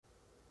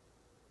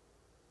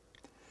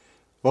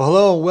Well,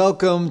 hello,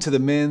 welcome to the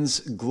Men's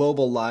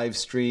Global Live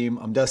Stream.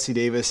 I'm Dusty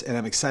Davis, and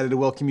I'm excited to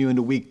welcome you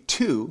into week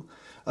 2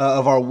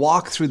 of our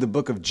walk through the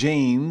book of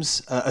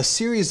James, a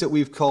series that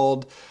we've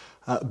called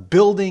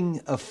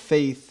Building a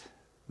Faith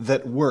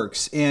That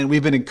Works. And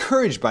we've been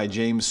encouraged by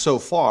James so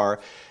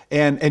far,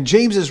 and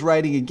James is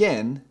writing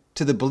again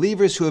to the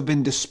believers who have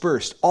been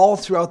dispersed all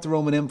throughout the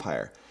Roman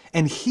Empire.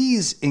 And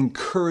he's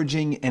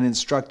encouraging and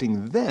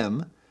instructing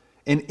them,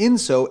 and in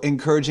so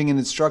encouraging and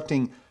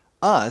instructing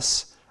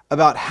us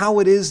about how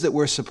it is that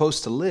we're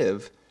supposed to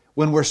live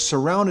when we're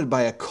surrounded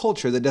by a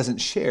culture that doesn't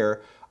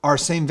share our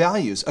same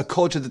values, a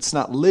culture that's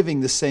not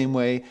living the same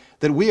way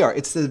that we are.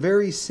 It's the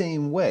very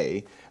same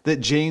way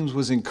that James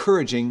was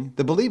encouraging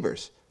the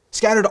believers.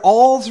 Scattered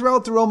all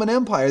throughout the Roman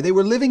Empire, they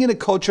were living in a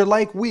culture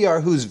like we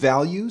are, whose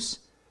values,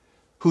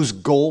 whose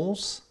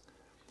goals,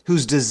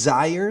 whose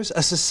desires,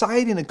 a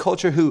society and a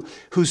culture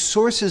whose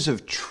sources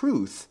of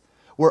truth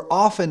were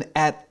often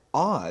at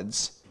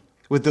odds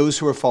with those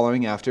who were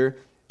following after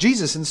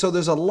Jesus. And so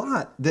there's a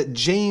lot that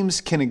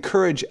James can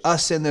encourage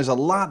us in. There's a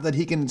lot that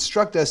he can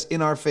instruct us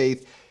in our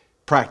faith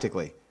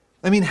practically.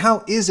 I mean,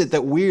 how is it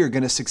that we're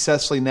going to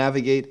successfully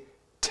navigate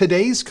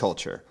today's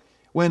culture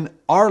when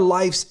our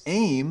life's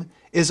aim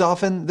is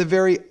often the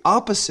very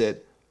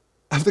opposite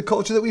of the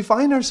culture that we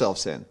find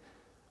ourselves in?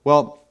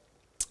 Well,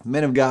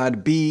 men of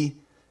God, be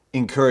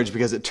encouraged,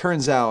 because it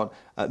turns out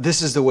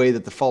this is the way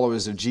that the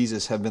followers of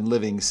Jesus have been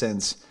living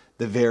since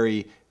the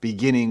very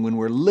beginning, when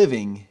we're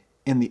living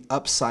in the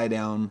upside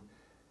down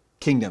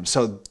kingdom.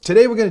 So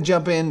today we're going to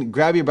jump in,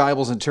 grab your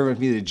Bibles and turn with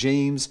me to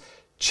James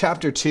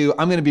chapter 2.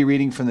 I'm going to be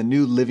reading from the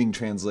New Living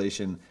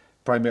Translation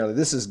primarily.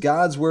 This is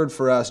God's word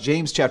for us,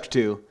 James chapter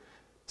 2,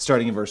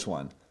 starting in verse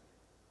 1.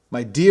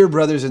 My dear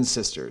brothers and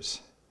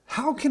sisters,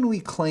 how can we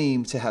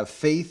claim to have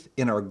faith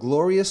in our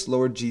glorious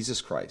Lord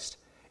Jesus Christ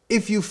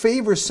if you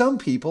favor some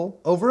people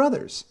over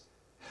others?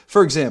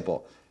 For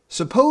example,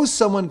 suppose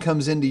someone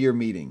comes into your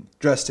meeting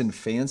dressed in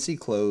fancy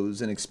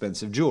clothes and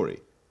expensive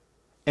jewelry,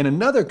 and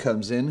another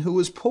comes in who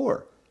is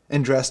poor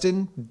and dressed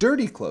in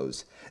dirty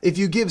clothes. If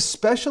you give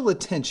special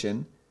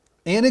attention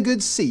and a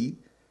good seat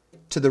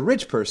to the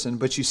rich person,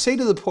 but you say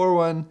to the poor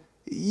one,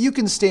 you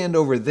can stand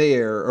over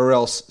there or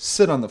else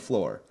sit on the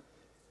floor,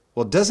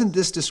 well, doesn't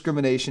this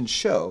discrimination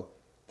show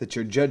that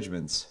your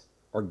judgments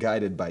are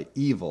guided by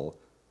evil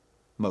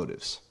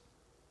motives?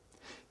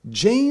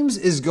 James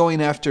is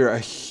going after a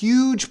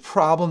huge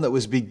problem that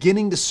was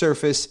beginning to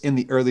surface in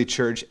the early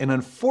church, and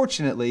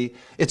unfortunately,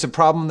 it's a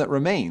problem that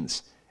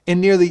remains in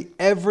nearly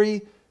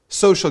every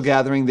social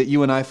gathering that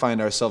you and I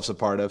find ourselves a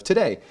part of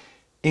today,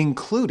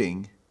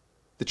 including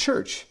the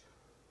church.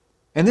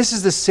 And this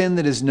is the sin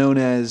that is known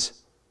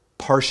as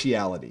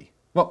partiality.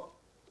 Well,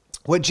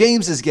 what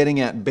James is getting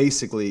at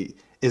basically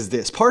is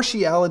this.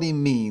 Partiality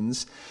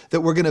means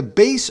that we're going to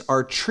base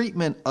our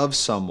treatment of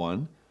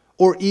someone,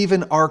 or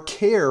even our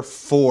care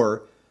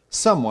for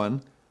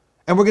someone,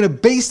 and we're going to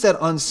base that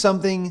on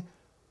something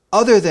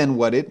other than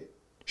what it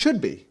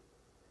should be.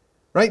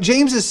 Right?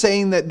 James is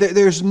saying that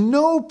there's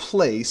no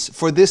place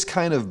for this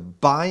kind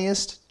of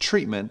biased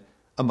treatment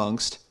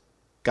amongst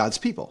God's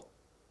people.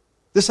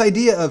 This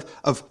idea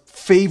of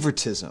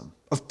favoritism,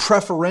 of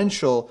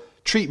preferential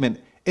treatment.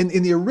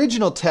 In the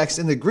original text,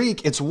 in the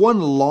Greek, it's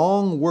one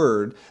long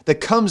word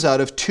that comes out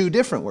of two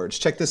different words.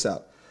 Check this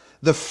out.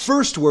 The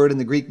first word in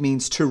the Greek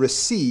means to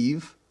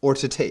receive or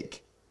to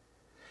take.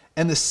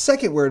 And the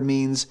second word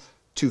means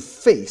to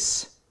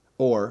face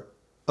or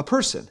a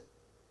person.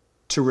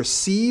 To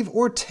receive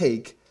or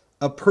take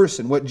a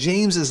person. What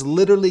James is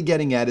literally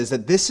getting at is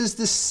that this is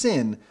the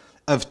sin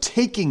of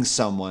taking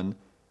someone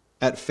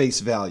at face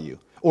value,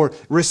 or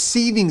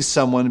receiving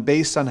someone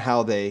based on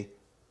how they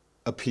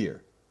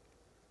appear.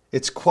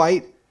 It's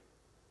quite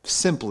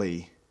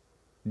simply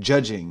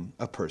judging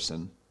a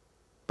person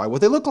by what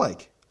they look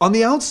like on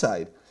the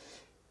outside.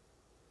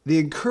 The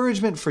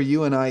encouragement for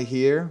you and I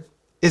here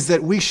is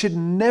that we should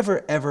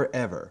never, ever,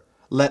 ever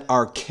let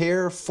our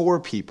care for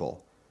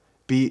people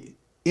be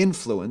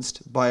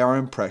influenced by our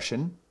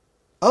impression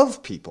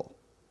of people.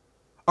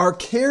 Our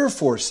care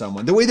for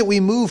someone, the way that we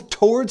move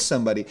towards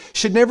somebody,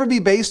 should never be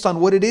based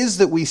on what it is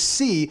that we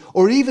see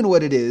or even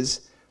what it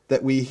is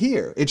that we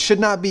hear. It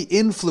should not be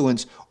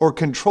influenced or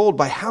controlled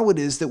by how it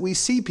is that we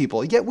see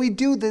people. Yet we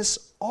do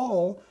this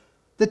all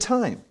the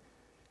time.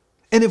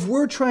 And if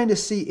we're trying to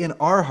see in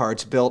our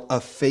hearts built a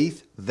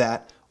faith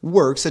that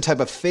works, the type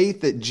of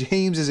faith that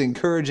James is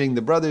encouraging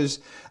the brothers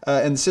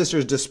and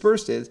sisters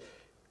dispersed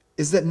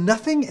is that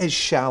nothing as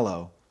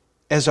shallow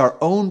as our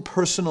own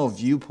personal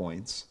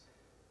viewpoints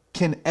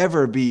can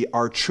ever be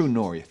our true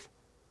north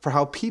for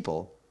how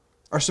people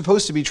are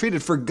supposed to be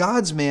treated. For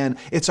God's man,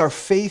 it's our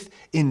faith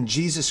in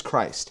Jesus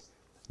Christ,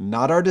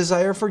 not our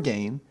desire for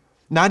gain,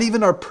 not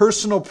even our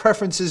personal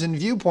preferences and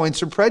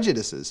viewpoints or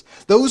prejudices.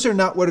 Those are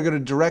not what are going to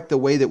direct the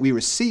way that we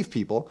receive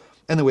people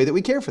and the way that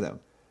we care for them.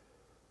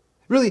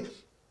 Really,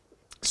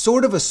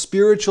 sort of a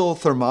spiritual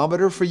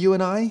thermometer for you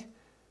and I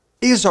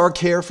is our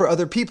care for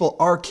other people.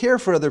 Our care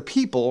for other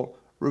people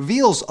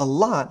reveals a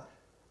lot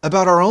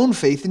about our own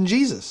faith in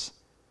Jesus.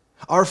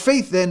 Our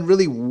faith then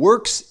really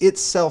works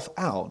itself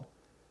out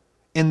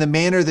in the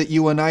manner that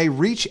you and I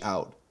reach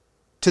out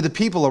to the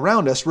people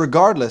around us,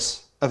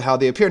 regardless of how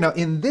they appear. Now,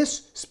 in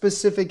this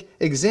specific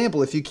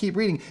example, if you keep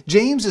reading,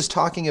 James is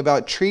talking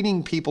about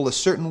treating people a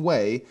certain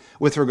way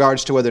with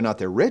regards to whether or not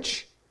they're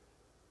rich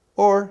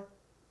or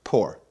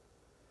poor.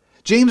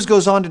 James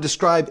goes on to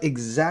describe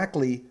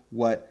exactly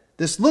what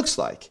this looks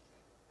like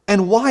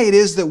and why it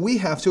is that we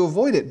have to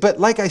avoid it. But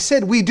like I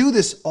said, we do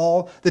this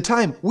all the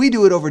time. We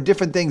do it over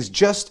different things,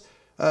 just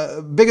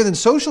bigger than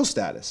social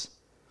status.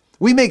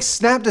 We make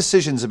snap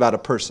decisions about a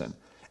person,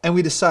 and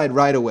we decide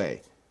right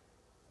away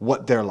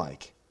what they're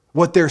like,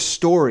 what their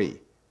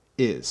story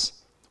is.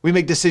 We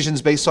make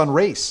decisions based on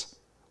race,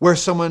 where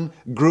someone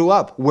grew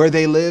up, where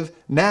they live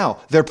now,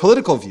 their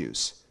political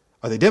views.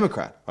 Are they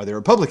Democrat? Are they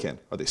Republican?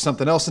 Are they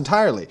something else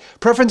entirely?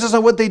 Preferences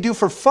on what they do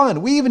for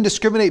fun. We even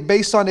discriminate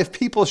based on if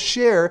people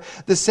share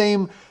the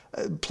same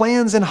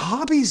plans and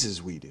hobbies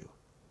as we do.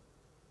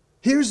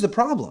 Here's the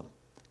problem.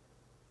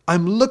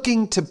 I'm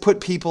looking to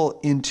put people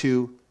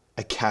into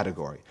a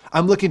category.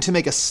 I'm looking to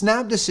make a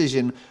snap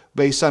decision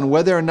based on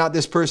whether or not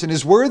this person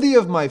is worthy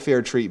of my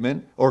fair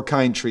treatment or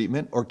kind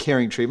treatment or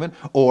caring treatment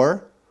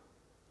or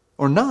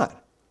not.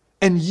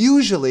 And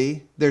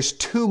usually there's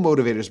two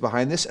motivators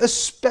behind this,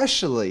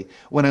 especially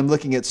when I'm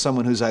looking at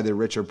someone who's either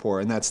rich or poor,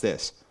 and that's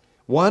this.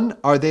 One,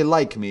 are they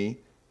like me?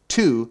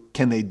 Two,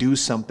 can they do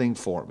something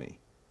for me?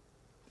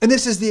 And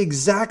this is the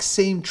exact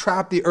same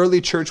trap the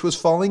early church was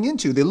falling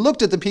into. They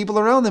looked at the people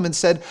around them and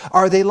said,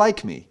 are they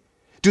like me?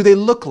 Do they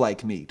look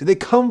like me? Do they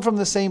come from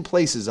the same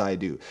places I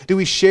do? Do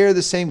we share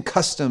the same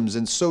customs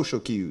and social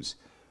cues?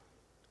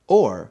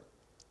 Or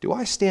do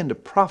I stand to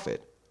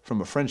profit from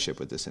a friendship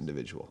with this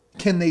individual?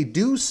 Can they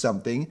do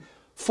something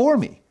for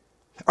me?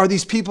 Are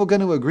these people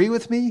going to agree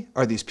with me?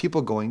 Are these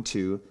people going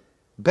to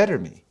better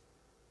me?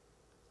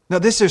 Now,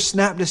 these are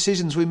snap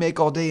decisions we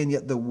make all day, and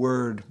yet the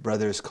word,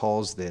 brothers,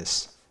 calls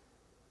this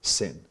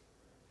sin.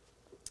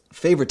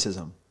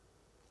 Favoritism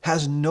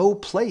has no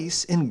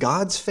place in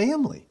God's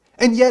family.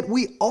 And yet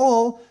we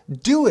all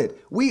do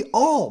it. We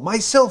all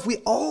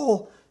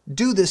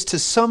do this to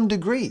some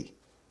degree.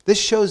 This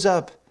shows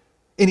up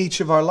in each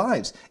of our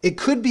lives. It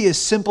could be as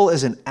simple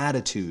as an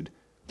attitude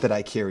that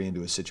I carry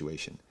into a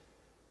situation,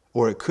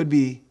 or it could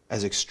be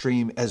as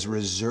extreme as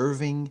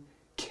reserving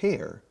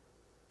care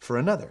for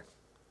another.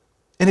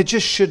 And it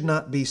just should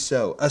not be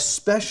so,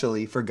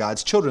 especially for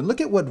God's children. Look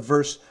at what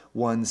verse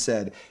 1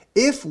 said.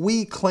 If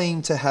we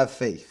claim to have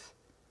faith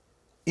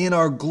in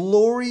our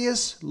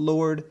glorious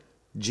Lord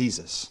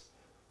Jesus,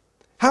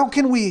 how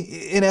can we,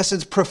 in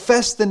essence,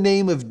 profess the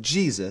name of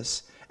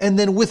Jesus and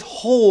then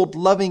withhold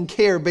loving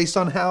care based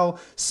on how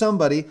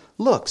somebody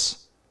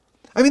looks?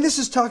 I mean, this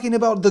is talking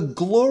about the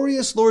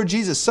glorious Lord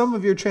Jesus. Some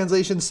of your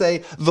translations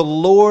say the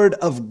Lord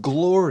of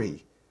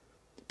glory.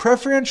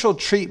 Preferential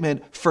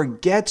treatment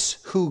forgets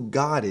who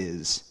God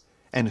is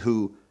and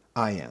who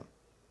I am.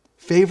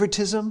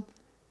 Favoritism,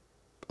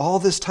 all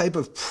this type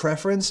of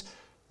preference,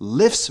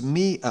 lifts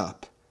me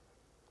up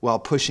while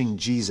pushing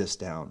Jesus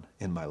down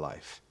in my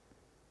life.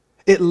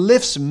 It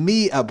lifts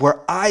me up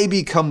where I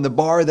become the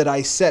bar that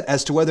I set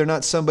as to whether or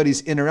not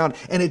somebody's in or out.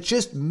 And it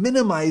just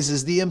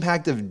minimizes the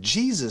impact of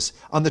Jesus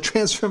on the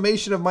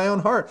transformation of my own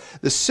heart.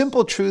 The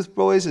simple truth,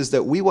 boys, is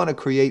that we want to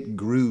create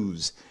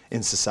grooves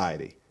in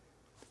society.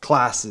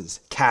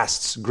 Classes,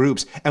 castes,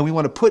 groups. And we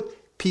want to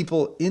put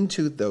people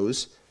into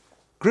those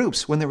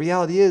groups. When the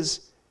reality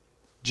is,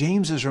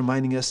 James is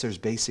reminding us there's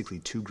basically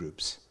two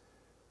groups.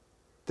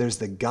 There's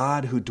the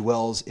God who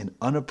dwells in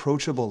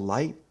unapproachable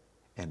light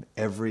and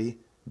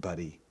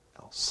everybody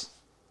else.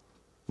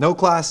 No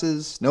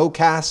classes, no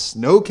castes,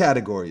 no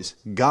categories.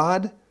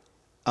 God,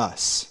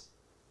 us.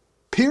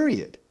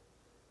 Period.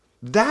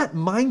 That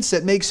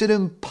mindset makes it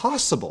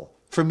impossible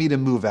for me to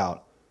move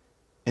out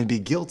and be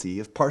guilty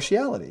of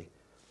partiality.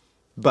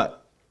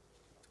 But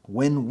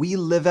when we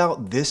live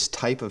out this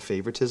type of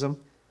favoritism,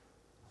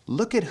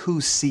 look at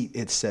whose seat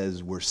it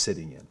says we're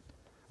sitting in.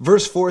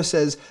 Verse 4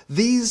 says,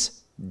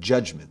 these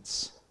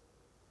judgments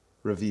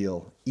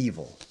reveal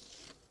evil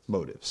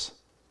motives.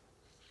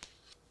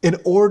 In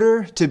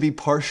order to be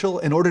partial,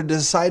 in order to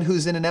decide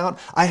who's in and out,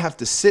 I have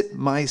to sit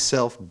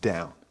myself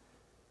down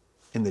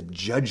in the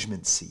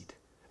judgment seat.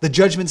 The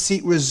judgment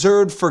seat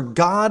reserved for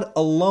God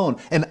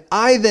alone. And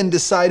I then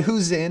decide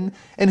who's in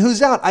and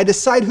who's out. I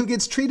decide who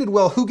gets treated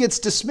well, who gets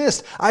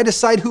dismissed. I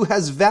decide who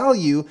has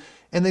value,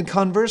 and then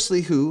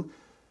conversely, who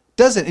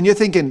doesn't. And you're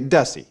thinking,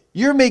 Dusty,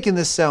 you're making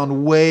this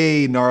sound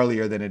way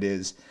gnarlier than it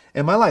is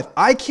in my life.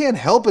 I can't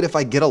help it if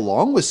I get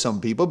along with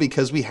some people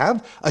because we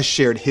have a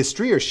shared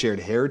history or shared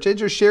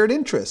heritage or shared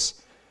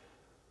interests.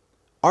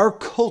 Our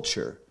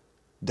culture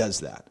does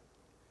that.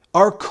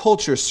 Our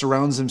culture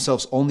surrounds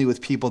themselves only with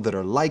people that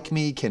are like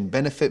me, can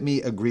benefit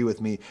me, agree with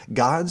me.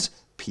 God's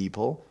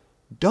people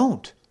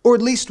don't, or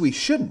at least we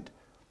shouldn't.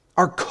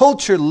 Our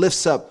culture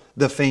lifts up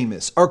the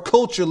famous. Our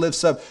culture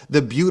lifts up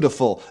the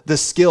beautiful, the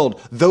skilled,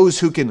 those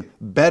who can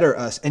better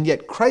us. And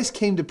yet Christ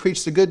came to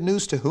preach the good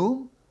news to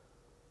whom?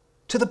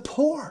 To the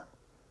poor,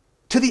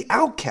 to the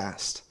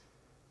outcast,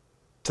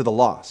 to the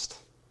lost.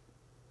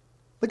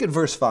 Look at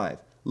verse 5.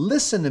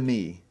 Listen to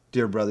me,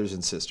 dear brothers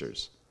and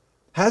sisters.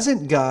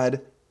 Hasn't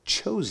God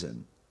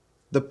chosen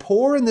the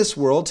poor in this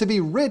world to be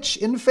rich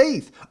in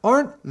faith?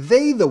 Aren't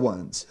they the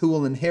ones who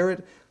will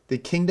inherit the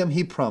kingdom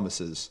he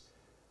promises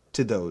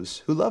to those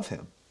who love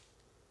him?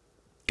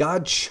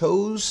 God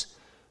chose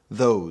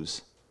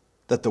those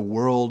that the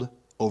world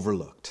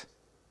overlooked.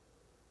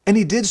 And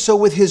he did so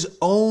with his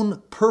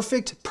own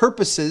perfect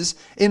purposes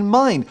in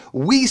mind.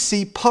 We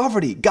see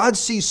poverty. God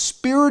sees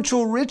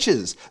spiritual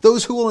riches,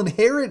 those who will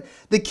inherit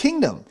the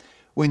kingdom.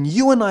 When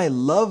you and I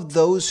love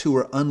those who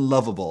are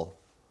unlovable,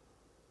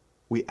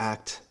 we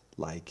act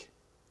like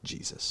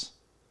Jesus.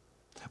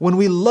 When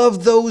we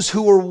love those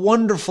who are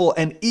wonderful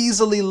and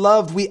easily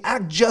loved, we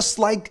act just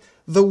like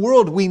the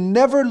world. We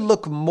never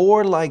look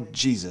more like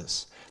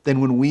Jesus than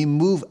when we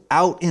move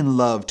out in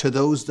love to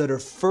those that are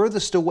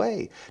furthest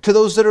away, to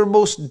those that are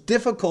most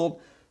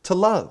difficult to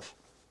love.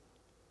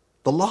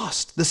 The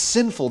lost, the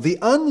sinful, the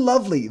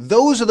unlovely,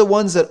 those are the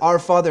ones that our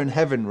Father in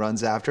heaven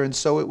runs after, and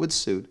so it would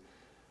suit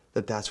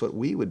that that's what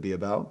we would be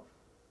about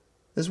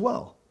as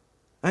well.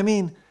 I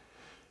mean,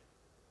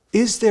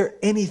 is there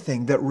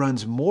anything that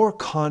runs more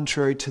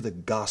contrary to the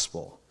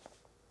gospel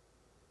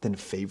than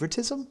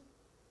favoritism?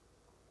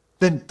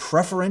 Than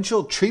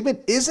preferential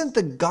treatment? Isn't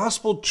the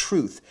gospel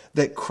truth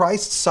that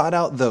Christ sought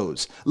out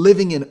those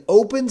living in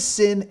open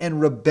sin and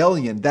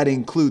rebellion? That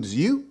includes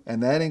you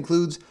and that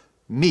includes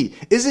me.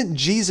 Isn't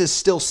Jesus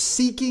still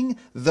seeking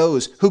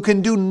those who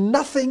can do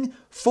nothing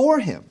for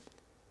him?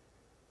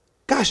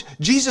 Gosh,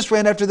 Jesus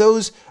ran after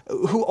those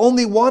who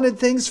only wanted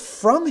things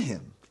from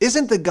him.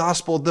 Isn't the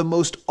gospel the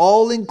most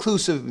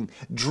all-inclusive,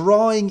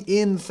 drawing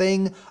in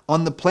thing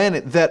on the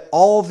planet that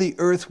all the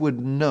earth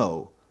would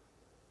know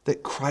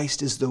that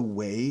Christ is the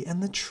way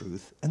and the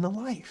truth and the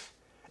life?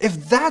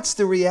 If that's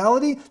the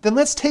reality, then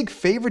let's take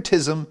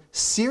favoritism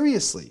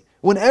seriously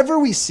whenever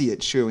we see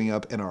it showing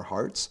up in our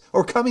hearts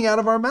or coming out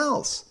of our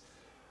mouths.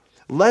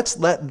 Let's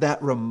let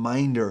that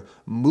reminder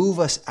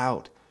move us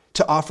out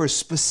to offer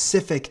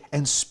specific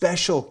and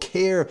special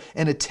care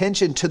and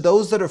attention to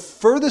those that are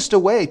furthest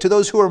away, to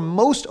those who are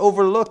most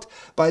overlooked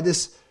by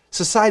this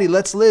society.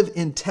 Let's live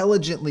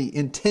intelligently,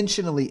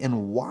 intentionally,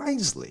 and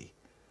wisely.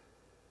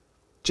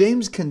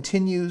 James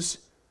continues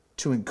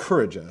to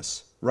encourage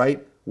us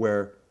right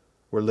where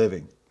we're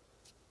living.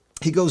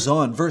 He goes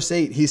on, verse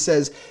 8, he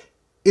says,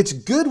 it's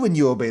good when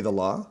you obey the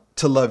law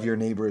to love your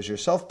neighbor as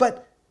yourself,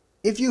 but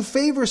if you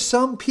favor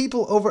some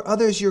people over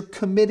others, you're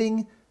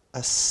committing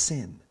a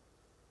sin.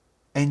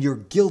 And you're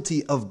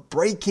guilty of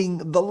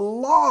breaking the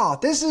law.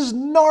 This is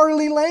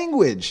gnarly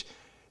language.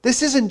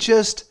 This isn't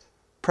just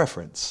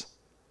preference.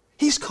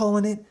 He's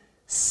calling it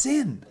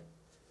sin.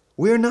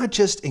 We're not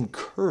just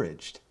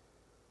encouraged.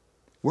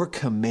 We're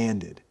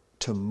commanded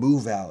to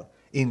move out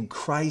in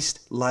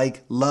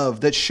Christ-like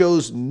love that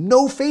shows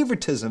no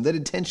favoritism, that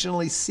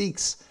intentionally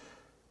seeks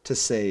to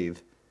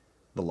save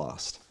the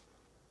lost.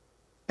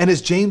 And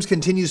as James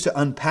continues to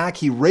unpack,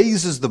 he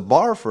raises the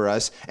bar for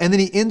us, and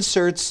then he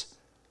inserts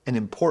an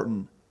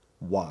important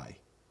why.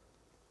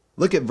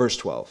 Look at verse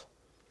 12.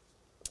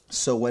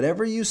 So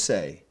whatever you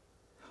say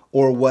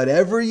or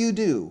whatever you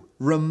do,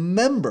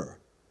 remember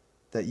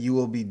that you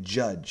will be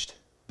judged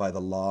by the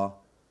law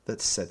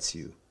that sets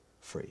you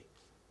free.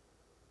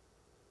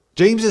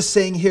 James is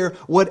saying here,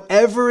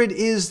 whatever it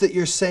is that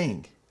you're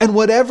saying and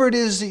whatever it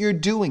is that you're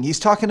doing, he's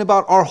talking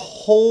about our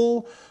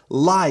whole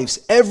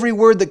lives, every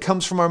word that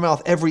comes from our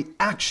mouth, every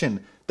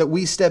action that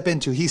we step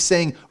into. He's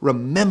saying,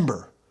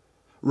 remember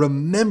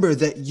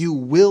that you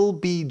will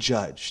be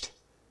judged.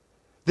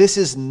 This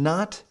is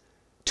not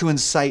to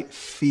incite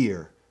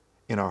fear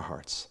in our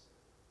hearts.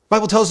 The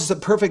Bible tells us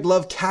that perfect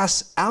love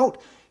casts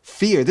out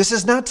fear. This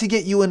is not to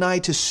get you and I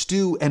to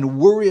stew and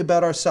worry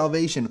about our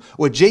salvation.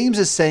 What James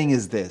is saying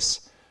is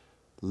this: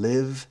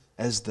 live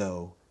as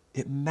though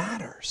it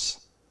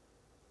matters.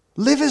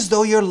 Live as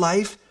though your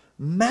life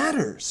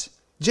matters.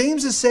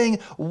 James is saying,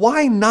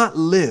 why not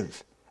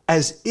live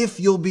as if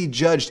you'll be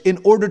judged in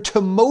order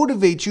to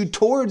motivate you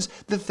towards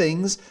the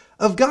things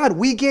of God?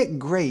 We get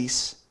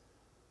grace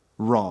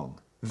wrong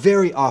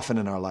very often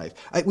in our life.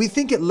 We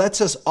think it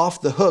lets us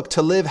off the hook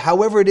to live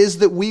however it is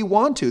that we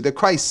want to, that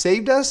Christ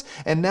saved us,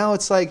 and now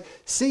it's like,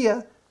 see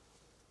ya.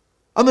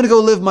 I'm going to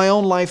go live my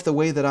own life the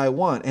way that I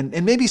want,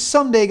 and maybe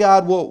someday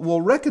God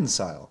will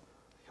reconcile.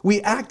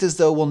 We act as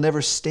though we'll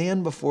never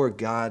stand before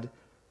God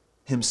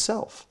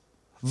himself,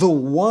 the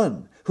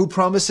one who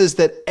promises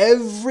that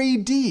every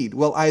deed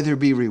will either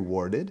be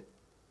rewarded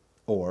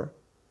or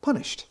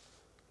punished.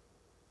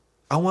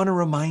 I want to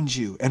remind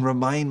you and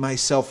remind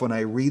myself when I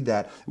read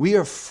that we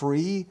are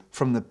free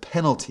from the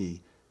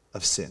penalty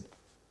of sin.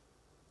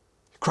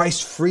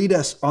 Christ freed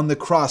us on the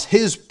cross.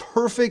 His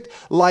perfect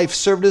life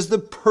served as the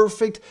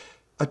perfect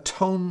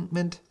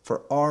atonement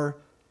for our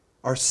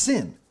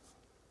sin.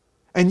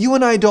 And you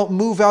and I don't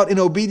move out in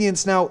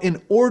obedience now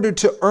in order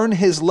to earn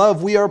his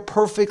love. We are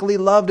perfectly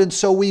loved, and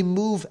so we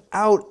move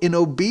out in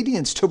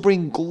obedience to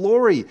bring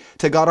glory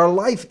to God. Our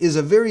life is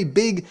a very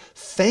big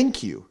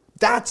thank you.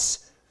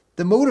 That's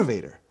the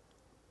motivator.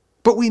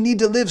 But we need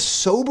to live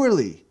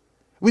soberly.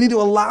 We need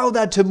to allow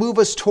that to move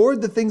us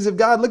toward the things of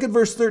God. Look at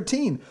verse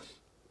 13.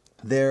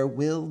 There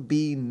will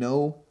be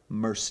no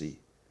mercy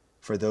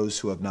for those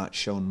who have not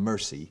shown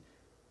mercy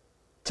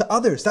to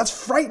others.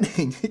 That's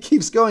frightening. It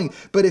keeps going.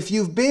 But if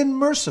you've been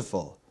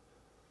merciful,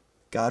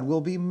 God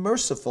will be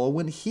merciful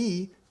when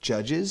he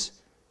judges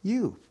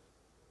you.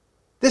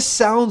 This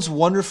sounds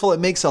wonderful. It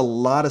makes a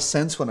lot of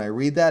sense when I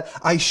read that.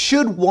 I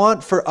should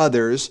want for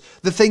others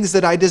the things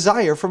that I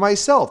desire for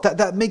myself.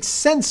 That makes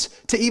sense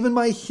to even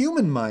my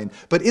human mind.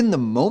 But in the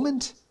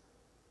moment,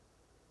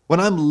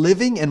 when I'm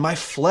living and my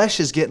flesh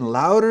is getting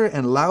louder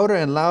and louder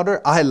and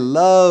louder, I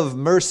love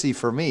mercy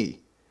for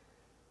me,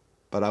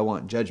 but I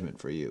want judgment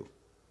for you.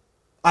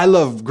 I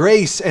love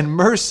grace and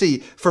mercy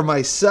for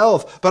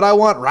myself, but I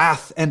want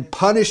wrath and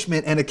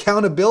punishment and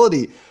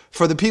accountability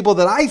for the people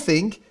that I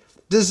think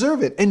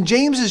deserve it. And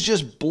James is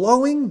just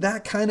blowing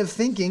that kind of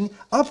thinking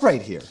up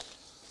right here.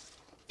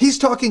 He's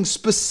talking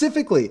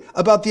specifically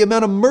about the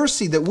amount of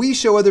mercy that we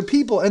show other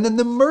people and then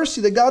the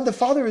mercy that God the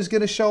Father is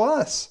going to show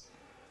us.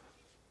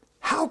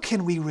 How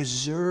can we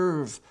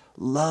reserve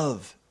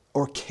love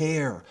or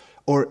care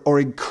or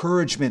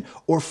encouragement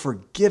or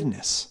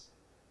forgiveness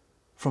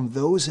from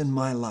those in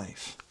my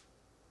life?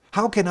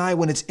 How can I,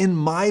 when it's in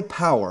my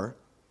power,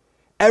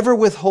 ever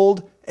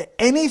withhold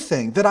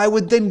anything that I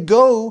would then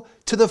go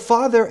to the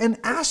Father and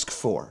ask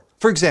for?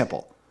 For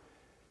example,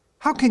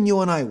 how can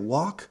you and I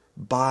walk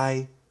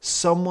by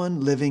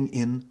someone living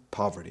in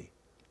poverty,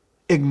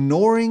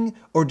 ignoring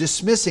or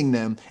dismissing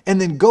them, and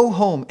then go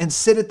home and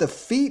sit at the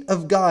feet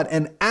of God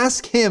and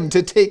ask him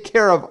to take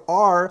care of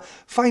our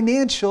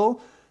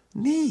financial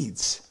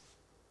needs?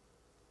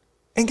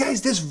 And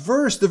guys, this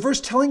verse, the verse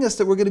telling us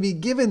that we're going to be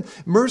given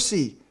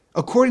mercy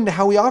according to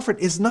how we offer it,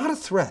 is not a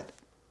threat.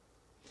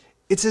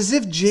 It's as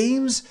if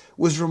James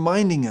was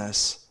reminding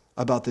us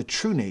about the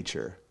true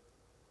nature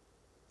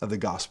of the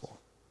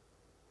gospel.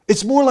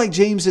 It's more like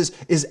James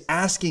is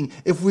asking,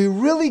 if we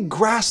really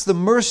grasp the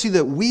mercy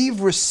that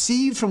we've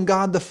received from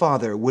God the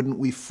Father, wouldn't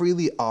we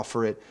freely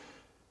offer it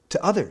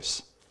to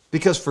others?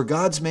 Because for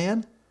God's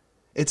man,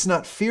 it's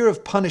not fear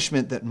of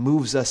punishment that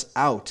moves us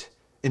out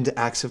into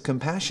acts of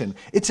compassion.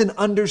 It's an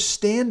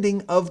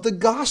understanding of the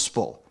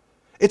gospel.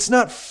 It's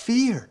not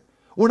fear.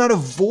 We're not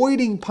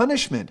avoiding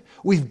punishment.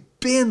 We've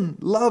been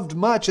loved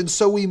much, and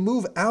so we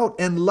move out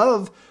and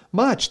love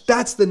much.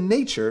 That's the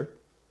nature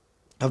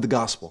of the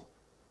gospel,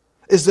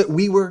 is that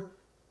we were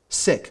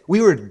sick. We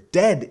were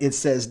dead, it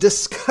says.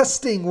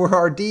 Disgusting were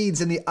our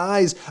deeds in the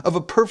eyes of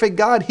a perfect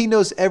God. He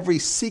knows every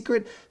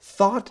secret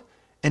thought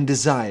and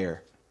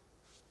desire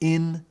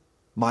in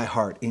my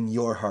heart, in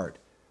your heart.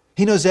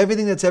 He knows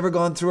everything that's ever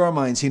gone through our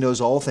minds. He knows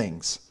all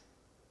things,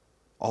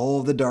 all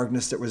of the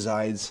darkness that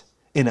resides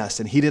in us.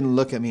 And he didn't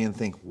look at me and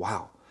think,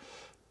 wow,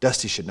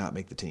 Dusty should not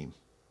make the team.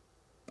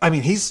 I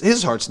mean,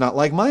 his heart's not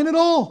like mine at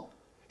all.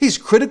 He's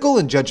critical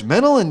and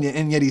judgmental,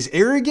 and yet he's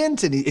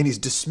arrogant and he's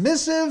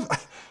dismissive.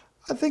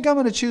 I think I'm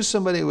going to choose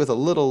somebody with a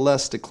little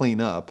less to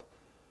clean up.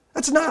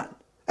 That's not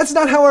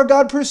how our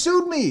God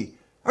pursued me.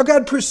 Our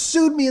God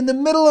pursued me in the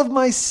middle of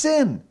my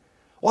sin,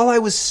 while I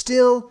was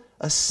still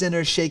a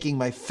sinner shaking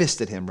my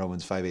fist at him,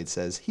 Romans 5:8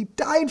 says. He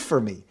died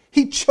for me.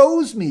 He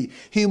chose me.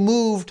 He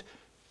moved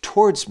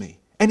towards me.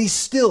 And he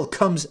still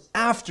comes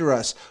after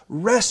us,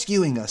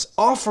 rescuing us,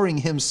 offering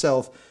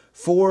himself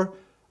for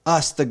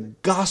us. The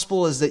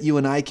gospel is that you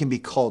and I can be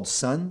called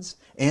sons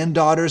and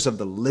daughters of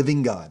the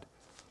living God.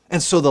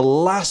 And so the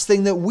last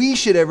thing that we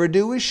should ever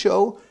do is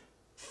show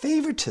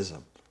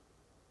favoritism.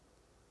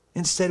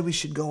 Instead, we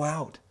should go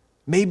out,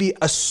 maybe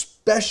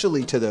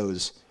especially to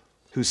those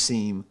who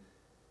seem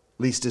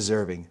least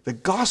deserving. The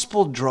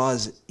gospel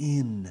draws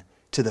in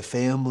to the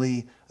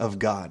family of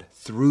God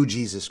through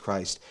Jesus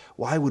Christ.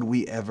 Why would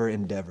we ever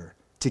endeavor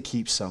to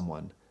keep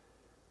someone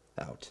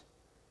out?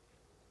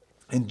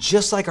 And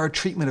just like our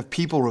treatment of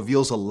people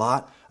reveals a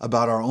lot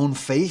about our own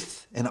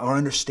faith and our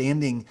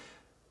understanding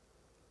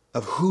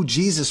of who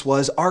Jesus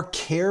was, our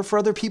care for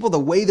other people, the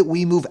way that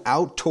we move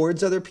out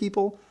towards other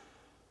people,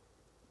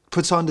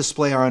 puts on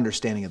display our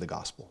understanding of the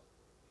gospel.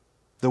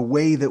 The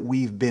way that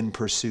we've been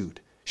pursued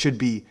should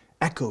be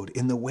echoed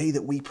in the way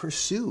that we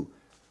pursue.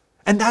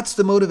 And that's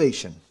the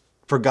motivation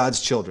for God's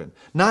children.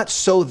 Not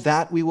so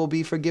that we will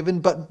be forgiven,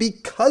 but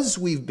because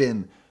we've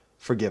been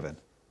forgiven.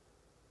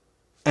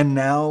 And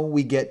now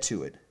we get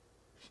to it.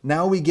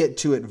 Now we get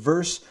to it.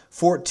 Verse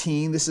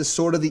 14, this is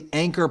sort of the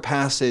anchor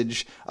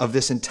passage of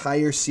this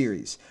entire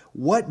series.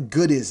 What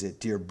good is it,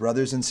 dear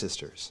brothers and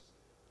sisters,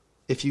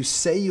 if you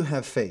say you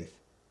have faith,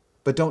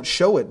 but don't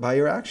show it by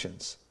your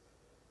actions?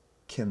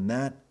 Can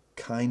that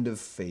kind of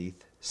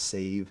faith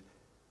save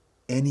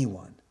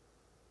anyone?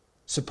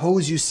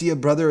 Suppose you see a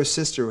brother or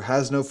sister who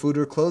has no food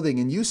or clothing,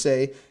 and you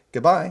say,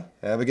 goodbye,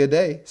 have a good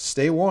day,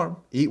 stay warm,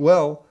 eat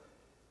well,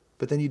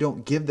 but then you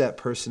don't give that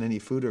person any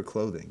food or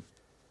clothing.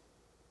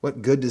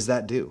 What good does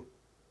that do?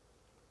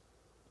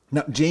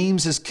 Now,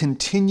 James is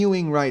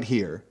continuing right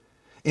here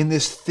in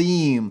this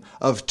theme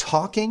of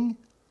talking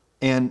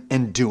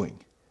and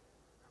doing,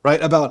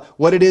 right? About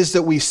what it is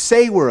that we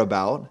say we're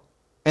about,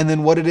 and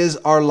then what it is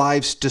our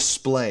lives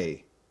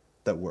display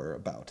that we're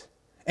about.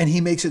 And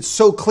he makes it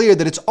so clear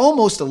that it's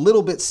almost a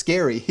little bit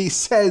scary. He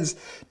says,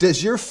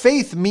 does your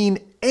faith mean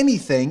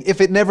anything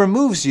if it never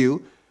moves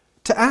you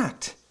to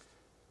act?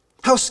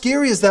 How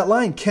scary is that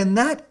line? Can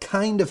that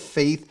kind of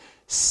faith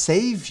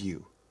save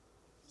you?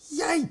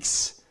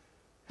 Yikes.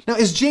 Now,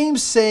 is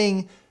James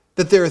saying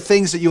that there are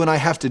things that you and I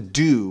have to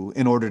do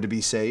in order to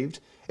be saved?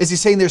 Is he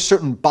saying there's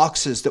certain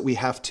boxes that we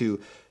have to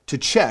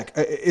check?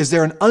 Is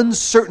there an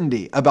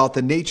uncertainty about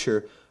the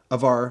nature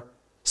of our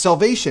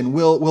salvation?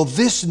 Will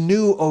this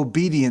new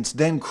obedience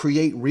then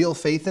create real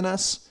faith in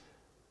us?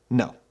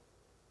 No.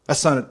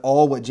 That's not at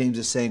all what James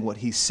is saying. What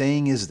he's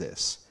saying is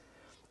this: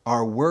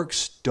 our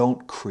works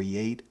don't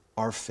create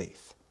our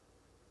faith.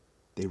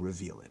 They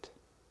reveal it.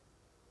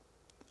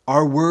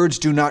 Our words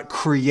do not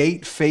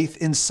create faith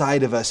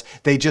inside of us.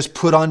 They just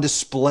put on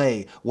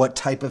display what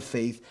type of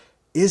faith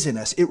is in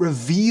us. It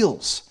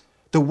reveals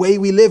the way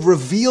we live,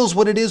 reveals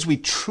what it is we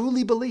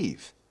truly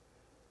believe.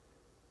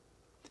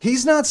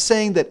 He's not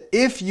saying that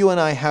if you and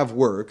I have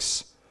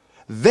works,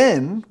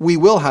 then we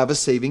will have a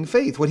saving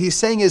faith. What he's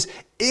saying is,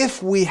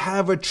 if we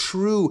have a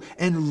true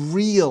and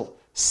real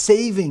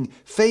saving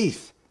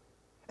faith,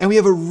 and we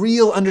have a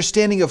real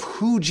understanding of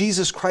who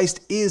Jesus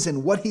Christ is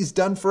and what he's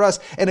done for us,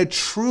 and a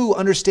true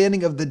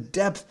understanding of the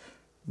depth,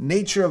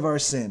 nature of our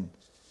sin,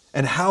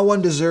 and how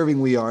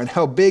undeserving we are, and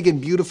how big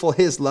and beautiful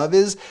his love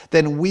is,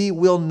 then we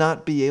will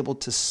not be able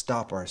to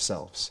stop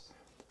ourselves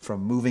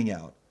from moving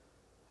out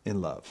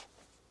in love.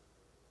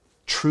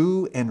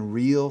 True and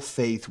real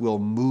faith will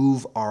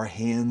move our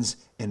hands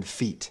and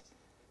feet.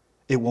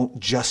 It won't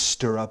just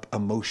stir up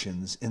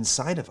emotions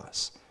inside of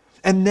us.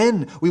 And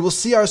then we will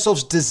see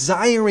ourselves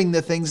desiring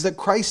the things that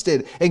Christ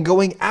did and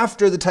going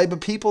after the type of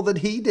people that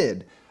he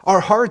did. Our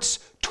hearts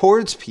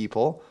towards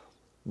people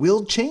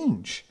will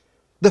change.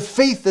 The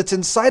faith that's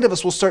inside of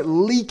us will start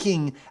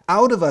leaking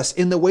out of us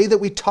in the way that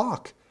we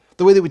talk,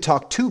 the way that we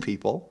talk to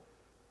people,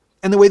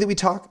 and the way that we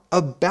talk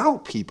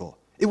about people.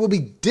 It will be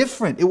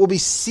different. It will be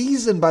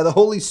seasoned by the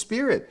Holy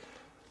Spirit.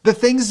 The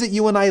things that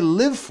you and I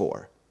live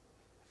for,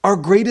 our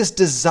greatest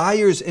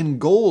desires and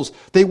goals,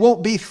 they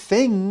won't be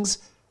things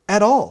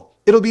at all.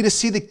 It'll be to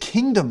see the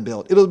kingdom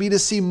built. It'll be to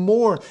see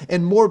more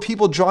and more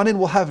people drawn in.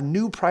 We'll have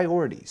new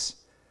priorities.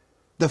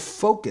 The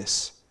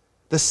focus,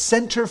 the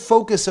center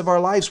focus of our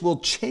lives will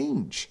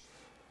change.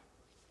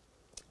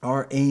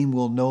 Our aim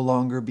will no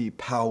longer be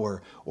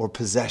power or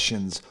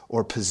possessions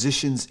or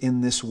positions in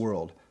this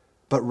world,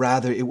 but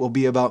rather it will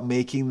be about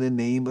making the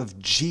name of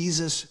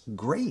Jesus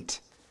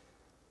great.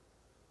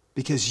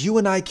 Because you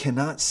and I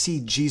cannot see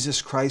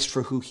Jesus Christ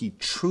for who he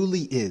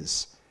truly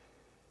is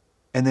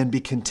and then be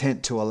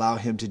content to allow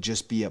him to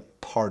just be a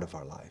part of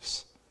our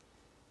lives.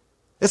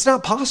 It's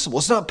not possible.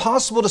 It's not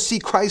possible to see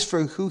Christ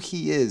for who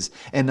he is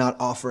and not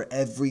offer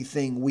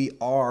everything we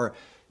are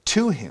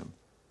to him.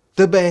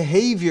 The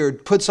behavior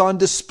puts on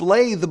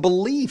display the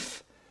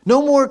belief.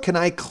 No more can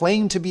I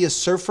claim to be a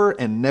surfer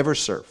and never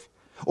surf,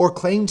 or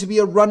claim to be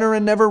a runner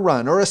and never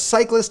run, or a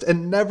cyclist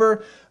and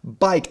never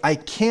bike. I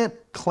can't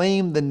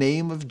claim the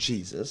name of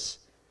Jesus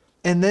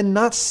and then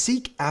not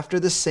seek after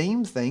the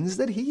same things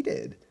that he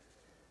did.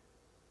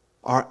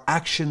 Our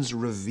actions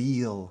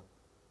reveal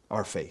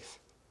our faith.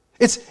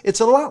 It's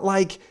a lot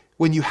like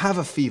when you have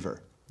a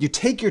fever. You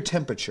take your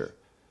temperature.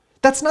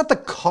 That's not the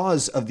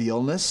cause of the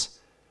illness.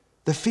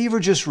 The fever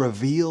just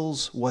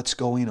reveals what's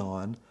going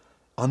on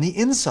the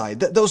inside.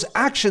 Those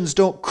actions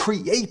don't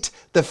create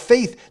the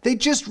faith. They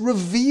just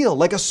reveal,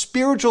 like a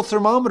spiritual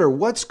thermometer,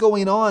 what's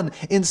going on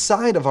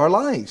inside of our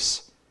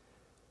lives.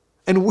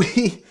 And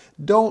we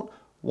don't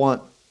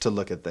want to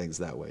look at things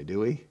that way,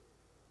 do we?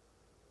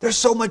 There's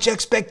so much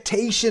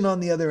expectation on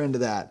the other end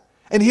of that.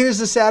 And here's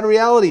the sad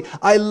reality.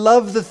 I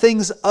love the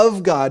things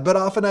of God, but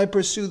often I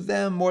pursue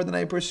them more than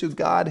I pursue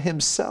God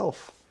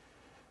himself.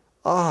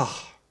 How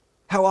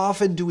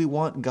often do we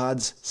want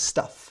God's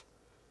stuff?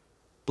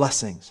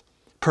 Blessings,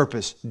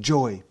 purpose,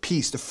 joy,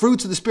 peace, the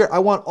fruits of the Spirit. I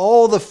want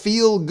all the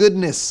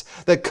feel-goodness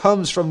that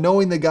comes from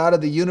knowing the God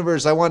of the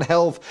universe. I want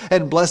health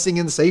and blessing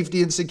and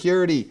safety and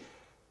security.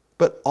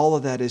 But all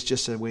of that is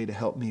just a way to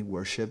help me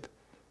worship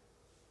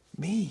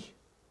me.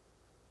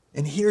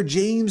 And here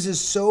James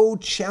is so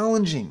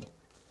challenging.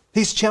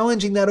 He's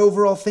challenging that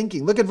overall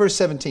thinking. Look at verse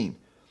 17.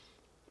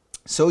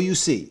 So you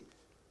see,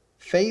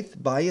 faith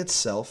by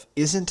itself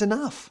isn't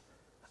enough.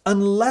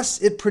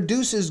 Unless it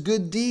produces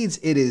good deeds,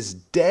 it is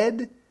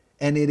dead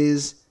and it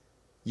is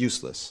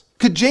useless.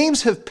 Could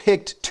James have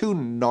picked two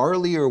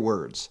gnarlier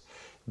words?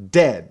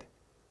 Dead.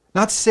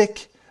 Not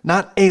sick,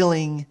 not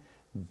ailing,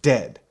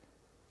 dead.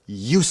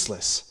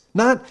 Useless.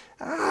 Not,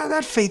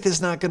 that faith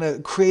is not going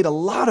to create a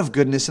lot of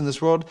goodness in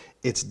this world.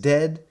 It's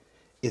dead.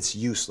 It's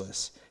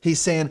useless. He's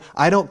saying,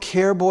 I don't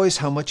care, boys,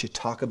 how much you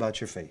talk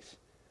about your faith.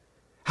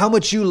 how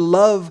much you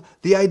love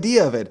the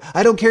idea of it.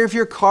 I don't care if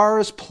your car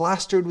is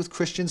plastered with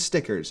Christian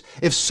stickers,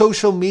 if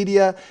social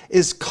media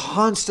is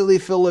constantly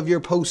full of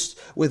your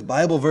posts with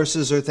Bible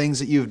verses or things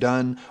that you've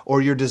done,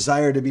 or your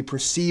desire to be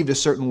perceived a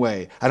certain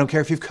way. I don't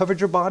care if you've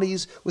covered your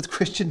bodies with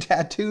Christian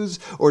tattoos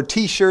or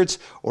t-shirts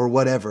or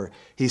whatever.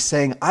 He's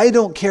saying, I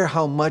don't care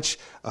how much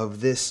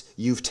of this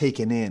you've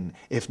taken in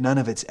if none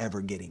of it's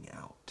ever getting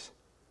out.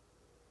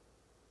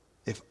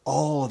 If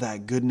all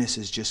that goodness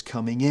is just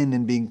coming in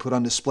and being put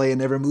on display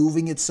and never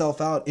moving itself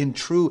out in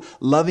true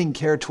loving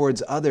care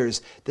towards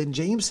others, then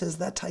James says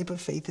that type of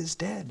faith is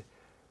dead.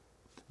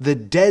 The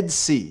Dead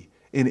Sea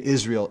in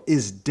Israel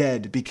is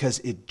dead because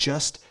it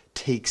just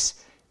takes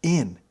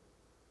in.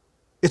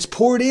 It's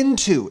poured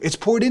into,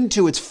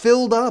 it's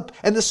filled up,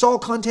 and the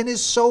salt content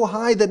is so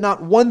high that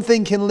not one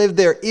thing can live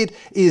there. It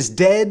is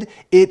dead,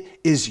 it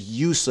is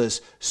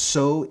useless.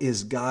 So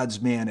is God's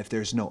man if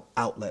there's no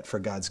outlet for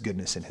God's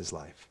goodness in his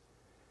life.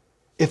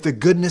 If the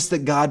goodness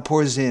that God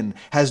pours in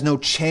has no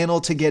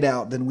channel to get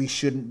out, then we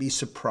shouldn't be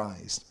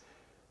surprised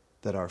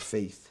that our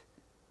faith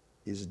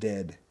is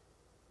dead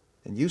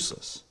and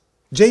useless.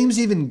 James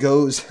even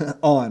goes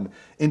on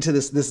into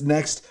this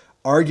next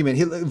argument.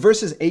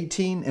 Verses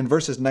 18 and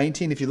verses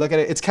 19, if you look at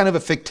it, it's kind of a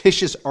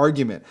fictitious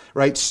argument,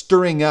 right?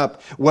 Stirring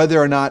up whether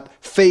or not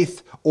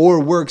faith or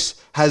works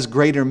has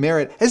greater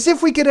merit, as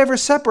if we could ever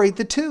separate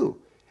the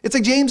two. It's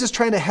like James is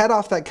trying to head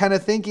off that kind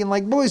of thinking,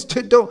 like, boys,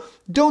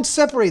 don't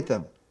separate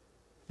them.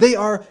 They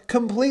are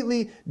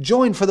completely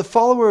joined. For the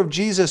follower of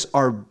Jesus,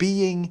 our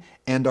being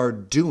and our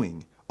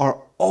doing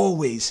are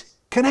always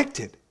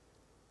connected.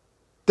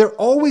 They're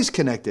always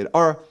connected.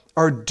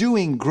 Our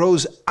doing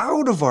grows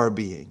out of our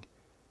being,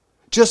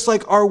 just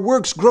like our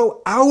works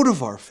grow out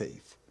of our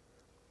faith.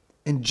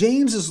 And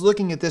James is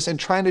looking at this and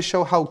trying to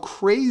show how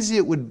crazy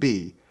it would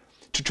be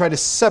to try to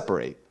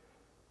separate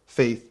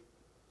faith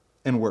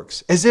and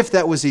works, as if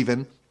that was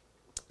even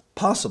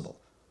possible.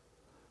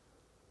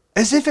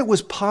 As if it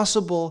was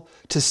possible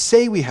to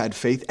say we had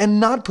faith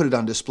and not put it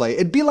on display.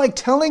 It'd be like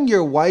telling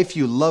your wife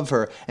you love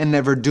her and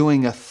never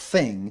doing a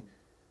thing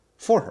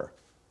for her.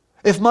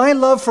 If my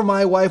love for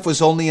my wife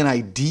was only an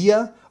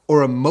idea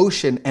or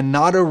emotion and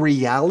not a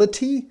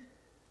reality,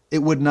 it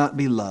would not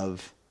be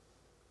love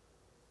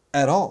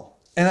at all.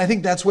 And I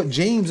think that's what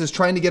James is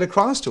trying to get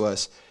across to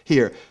us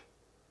here.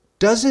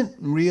 Doesn't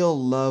real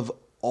love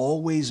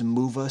always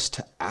move us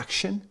to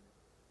action?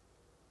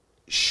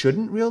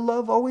 Shouldn't real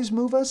love always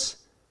move us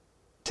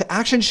to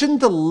action? Shouldn't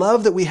the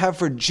love that we have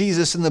for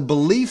Jesus and the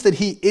belief that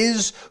he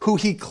is who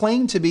he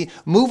claimed to be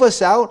move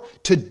us out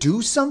to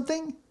do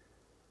something?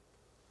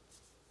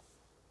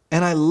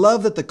 And I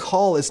love that the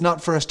call is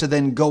not for us to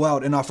then go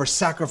out and offer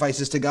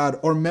sacrifices to God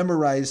or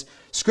memorize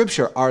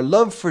scripture. Our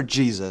love for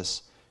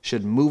Jesus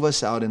should move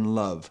us out in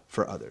love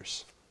for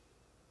others.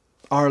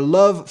 Our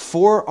love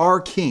for our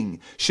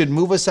King should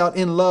move us out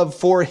in love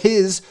for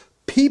his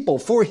people,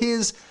 for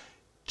his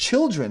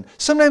children.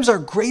 Sometimes our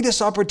greatest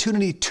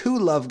opportunity to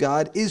love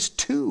God is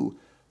to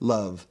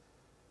love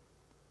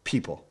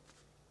people.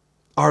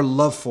 Our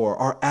love for,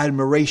 our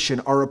admiration,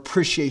 our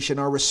appreciation,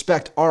 our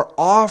respect, our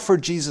awe for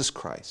Jesus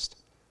Christ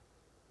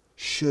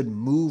should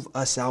move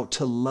us out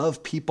to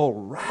love people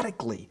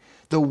radically,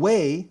 the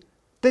way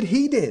that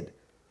he did.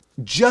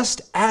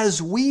 Just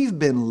as we've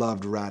been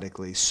loved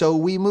radically, so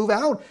we move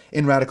out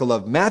in radical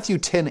love. Matthew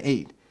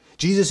 10:8.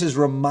 Jesus is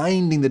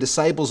reminding the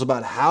disciples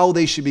about how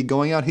they should be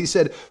going out. He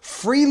said,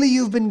 freely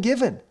you've been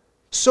given,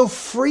 so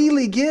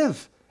freely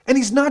give. And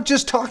he's not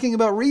just talking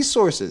about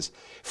resources.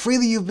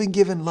 Freely you've been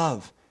given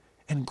love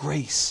and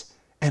grace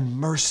and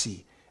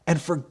mercy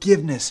and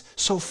forgiveness,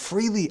 so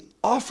freely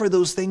offer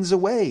those things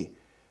away.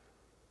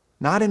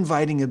 Not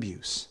inviting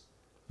abuse,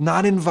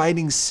 not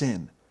inviting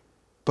sin,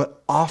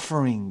 but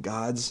offering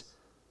God's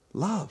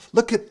love.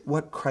 Look at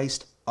what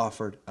Christ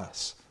offered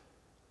us.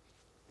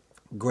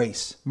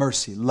 Grace,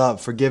 mercy,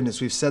 love,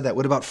 forgiveness. We've said that.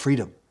 What about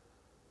freedom?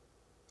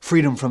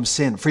 Freedom from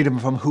sin, freedom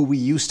from who we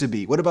used to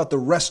be. What about the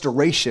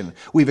restoration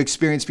we've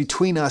experienced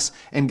between us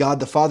and God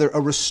the Father, a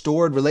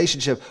restored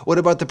relationship? What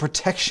about the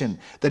protection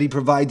that he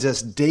provides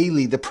us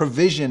daily, the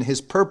provision,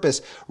 his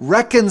purpose,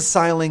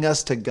 reconciling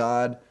us to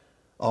God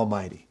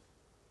Almighty?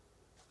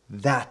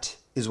 That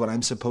is what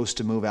I'm supposed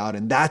to move out,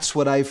 and that's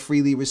what I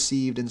freely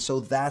received, and so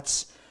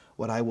that's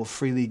what I will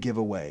freely give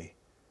away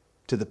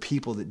to the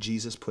people that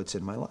Jesus puts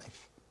in my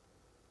life.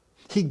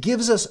 He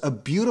gives us a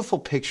beautiful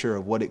picture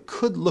of what it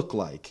could look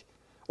like,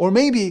 or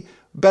maybe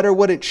better,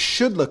 what it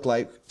should look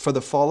like for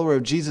the follower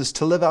of Jesus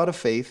to live out a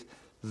faith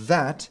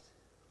that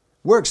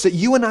works, that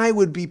you and I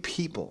would be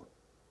people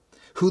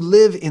who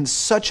live in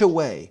such a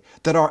way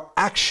that our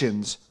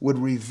actions would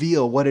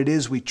reveal what it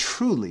is we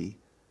truly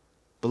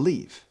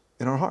believe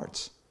in our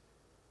hearts.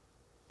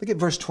 Look at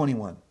verse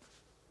 21.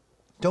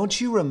 Don't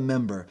you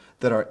remember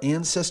that our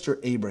ancestor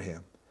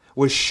Abraham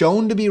was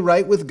shown to be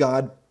right with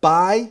God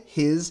by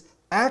his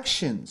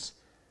actions?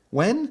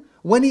 When?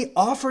 When he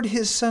offered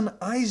his son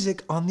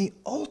Isaac on the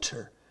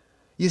altar.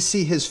 You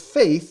see, his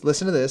faith,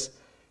 listen to this,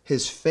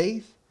 his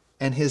faith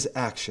and his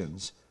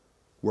actions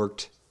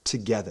worked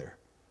together.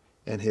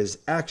 and his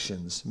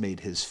actions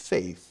made his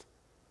faith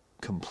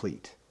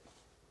complete.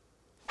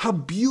 How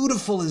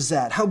beautiful is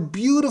that? How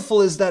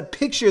beautiful is that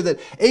picture that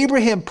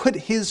Abraham put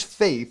his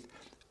faith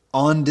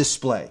on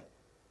display?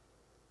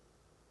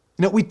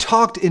 You know, we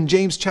talked in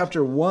James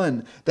chapter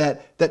 1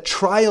 that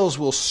trials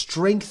will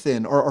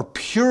strengthen or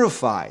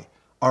purify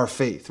our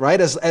faith,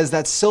 right? As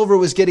that silver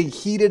was getting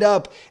heated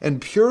up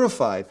and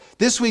purified.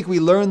 This week we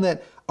learned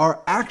that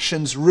our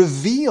actions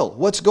reveal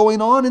what's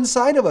going on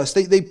inside of us.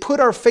 They put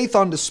our faith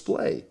on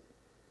display.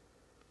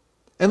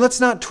 And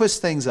let's not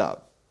twist things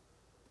up,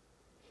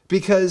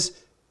 because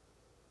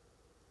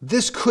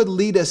this could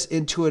lead us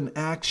into an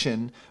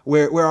action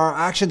where our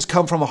actions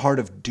come from a heart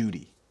of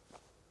duty,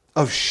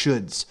 of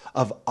shoulds,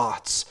 of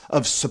oughts,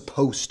 of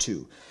supposed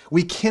to.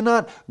 We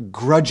cannot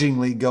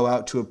grudgingly go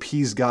out to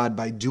appease God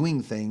by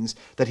doing things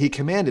that he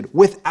commanded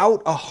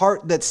without a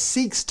heart that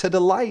seeks to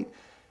delight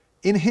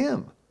in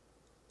him,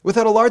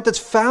 without a heart that's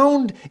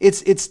found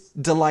its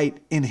delight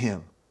in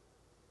him.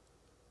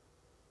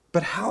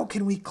 But how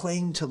can we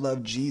claim to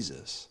love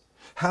Jesus?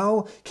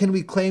 How can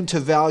we claim to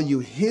value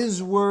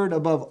his word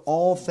above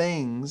all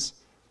things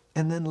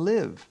and then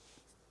live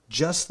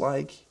just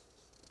like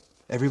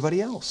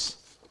everybody else?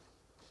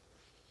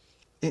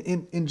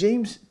 In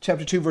James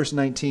chapter 2, verse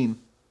 19,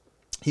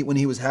 when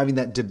he was having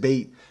that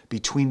debate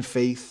between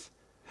faith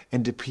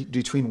and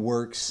between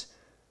works,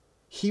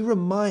 he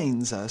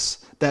reminds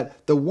us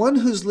that the one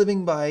who's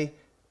living by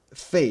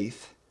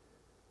faith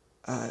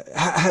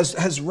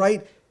has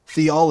right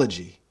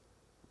theology,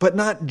 but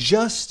not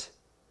just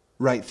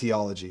right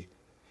theology.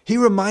 He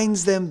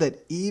reminds them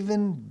that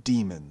even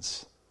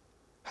demons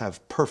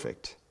have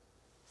perfect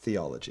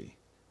theology.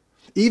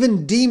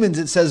 Even demons,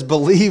 it says,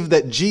 believe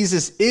that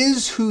Jesus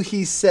is who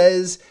he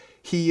says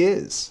he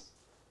is.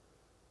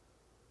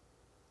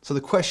 So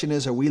the question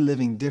is, are we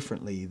living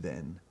differently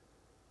than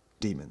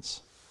demons?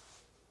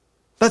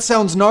 That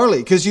sounds gnarly,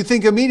 because you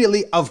think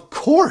immediately, of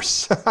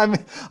course, I'm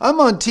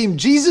on Team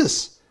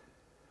Jesus.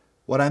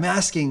 What I'm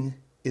asking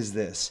is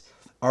this: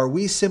 are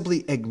we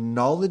simply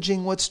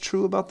acknowledging what's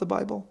true about the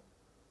Bible?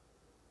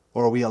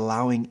 Or are we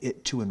allowing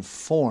it to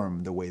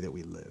inform the way that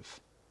we live?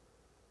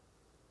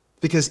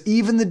 Because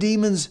even the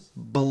demons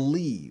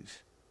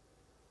believe.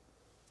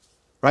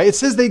 Right? It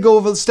says they go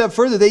a step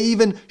further. They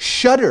even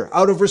shudder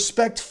out of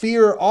respect,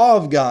 fear, or awe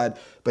of God.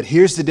 But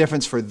here's the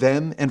difference for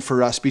them and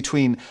for us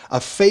between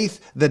a faith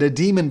that a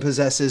demon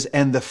possesses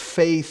and the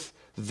faith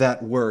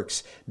that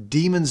works.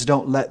 Demons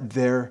don't let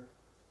their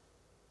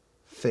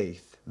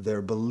faith,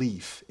 their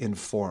belief,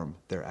 inform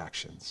their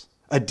actions.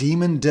 A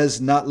demon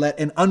does not let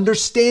an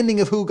understanding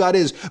of who God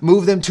is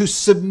move them to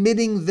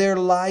submitting their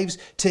lives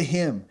to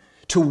him,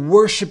 to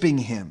worshiping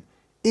him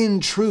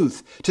in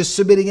truth, to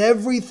submitting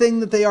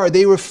everything that they are.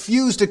 They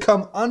refuse to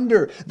come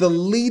under the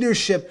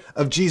leadership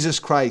of Jesus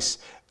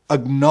Christ,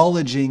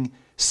 acknowledging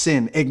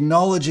sin,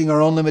 acknowledging our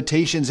own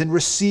limitations, and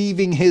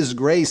receiving his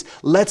grace.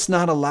 Let's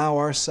not allow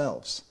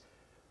ourselves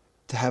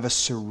to have a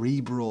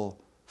cerebral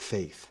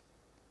faith,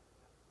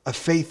 a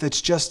faith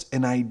that's just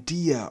an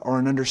idea or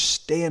an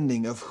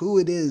understanding of who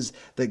it is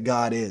that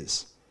God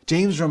is.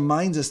 James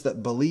reminds us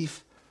that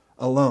belief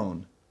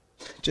alone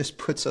just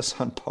puts us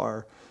on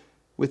par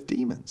with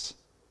demons.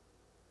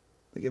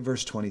 Look at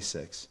verse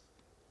 26.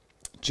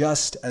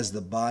 Just as the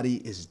body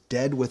is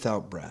dead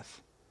without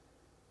breath,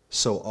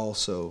 so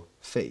also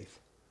faith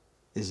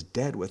is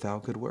dead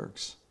without good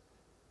works.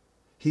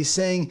 He's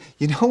saying,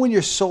 you know, when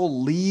your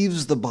soul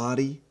leaves the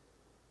body,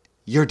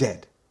 you're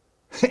dead.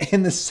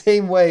 In the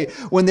same way,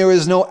 when there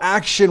is no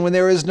action, when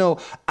there is no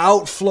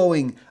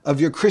outflowing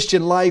of your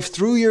Christian life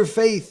through your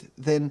faith,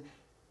 then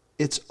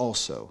it's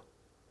also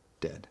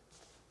dead.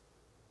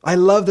 I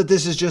love that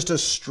this is just a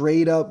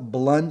straight up,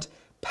 blunt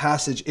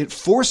passage. It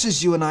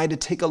forces you and I to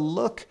take a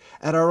look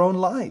at our own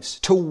lives,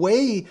 to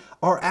weigh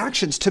our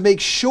actions, to make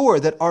sure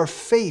that our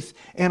faith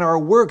and our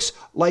works,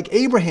 like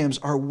Abraham's,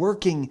 are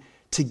working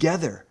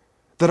together,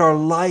 that our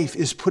life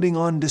is putting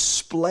on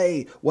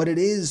display what it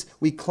is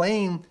we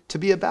claim to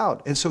be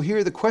about. And so here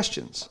are the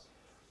questions.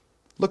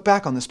 Look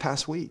back on this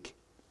past week.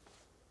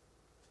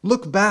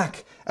 Look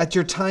back at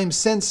your time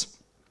since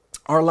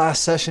our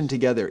last session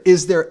together.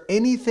 Is there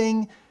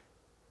anything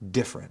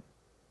different?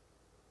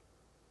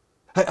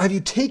 Have you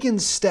taken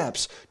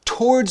steps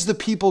towards the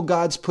people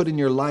God's put in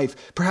your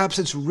life? Perhaps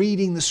it's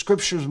reading the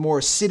scriptures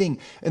more, sitting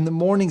in the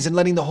mornings and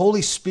letting the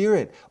Holy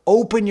Spirit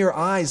open your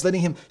eyes,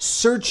 letting him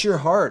search your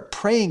heart,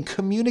 praying,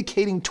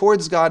 communicating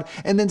towards God,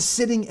 and then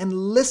sitting and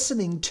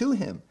listening to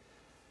him.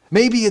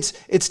 Maybe it's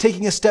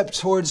taking a step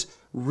towards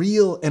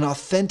real and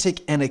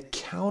authentic and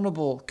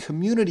accountable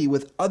community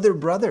with other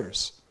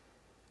brothers.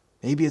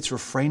 Maybe it's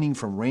refraining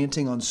from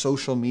ranting on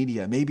social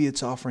media. Maybe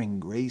it's offering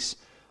grace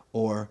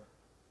or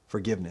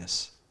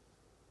forgiveness.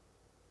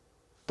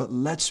 But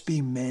let's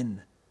be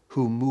men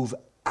who move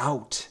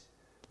out.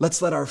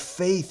 Let's let our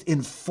faith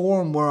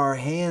inform where our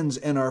hands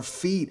and our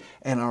feet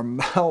and our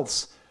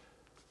mouths.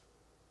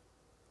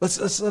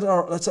 Let's let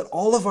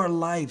all of our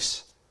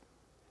lives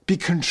be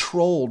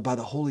controlled by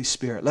the Holy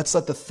Spirit. Let's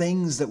let the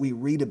things that we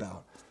read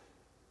about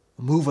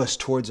move us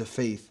towards a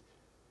faith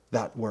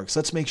that works.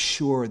 Let's make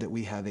sure that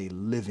we have a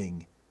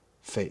living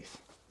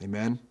faith.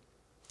 Amen?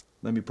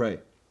 Let me pray.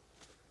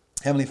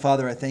 Heavenly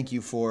Father, I thank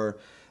you for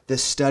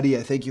this study.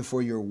 I thank you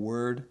for your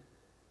word.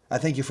 I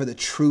thank you for the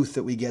truth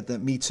that we get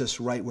that meets us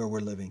right where we're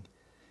living.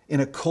 In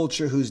a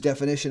culture whose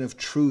definition of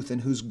truth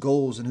and whose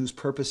goals and whose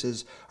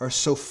purposes are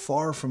so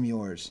far from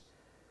yours,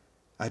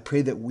 I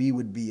pray that we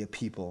would be a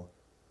people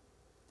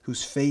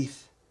whose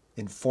faith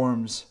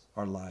informs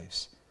our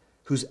lives,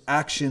 whose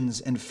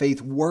actions and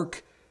faith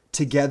work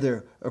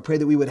together. I pray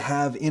that we would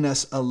have in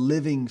us a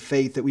living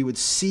faith, that we would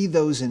see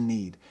those in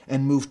need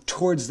and move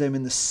towards them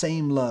in the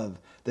same love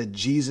that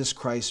Jesus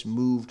Christ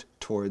moved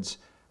towards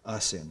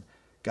us in.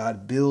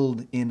 God,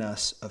 build in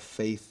us a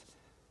faith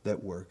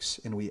that works,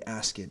 and we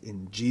ask it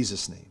in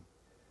Jesus' name.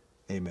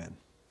 Amen.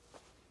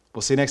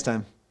 We'll see you next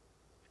time.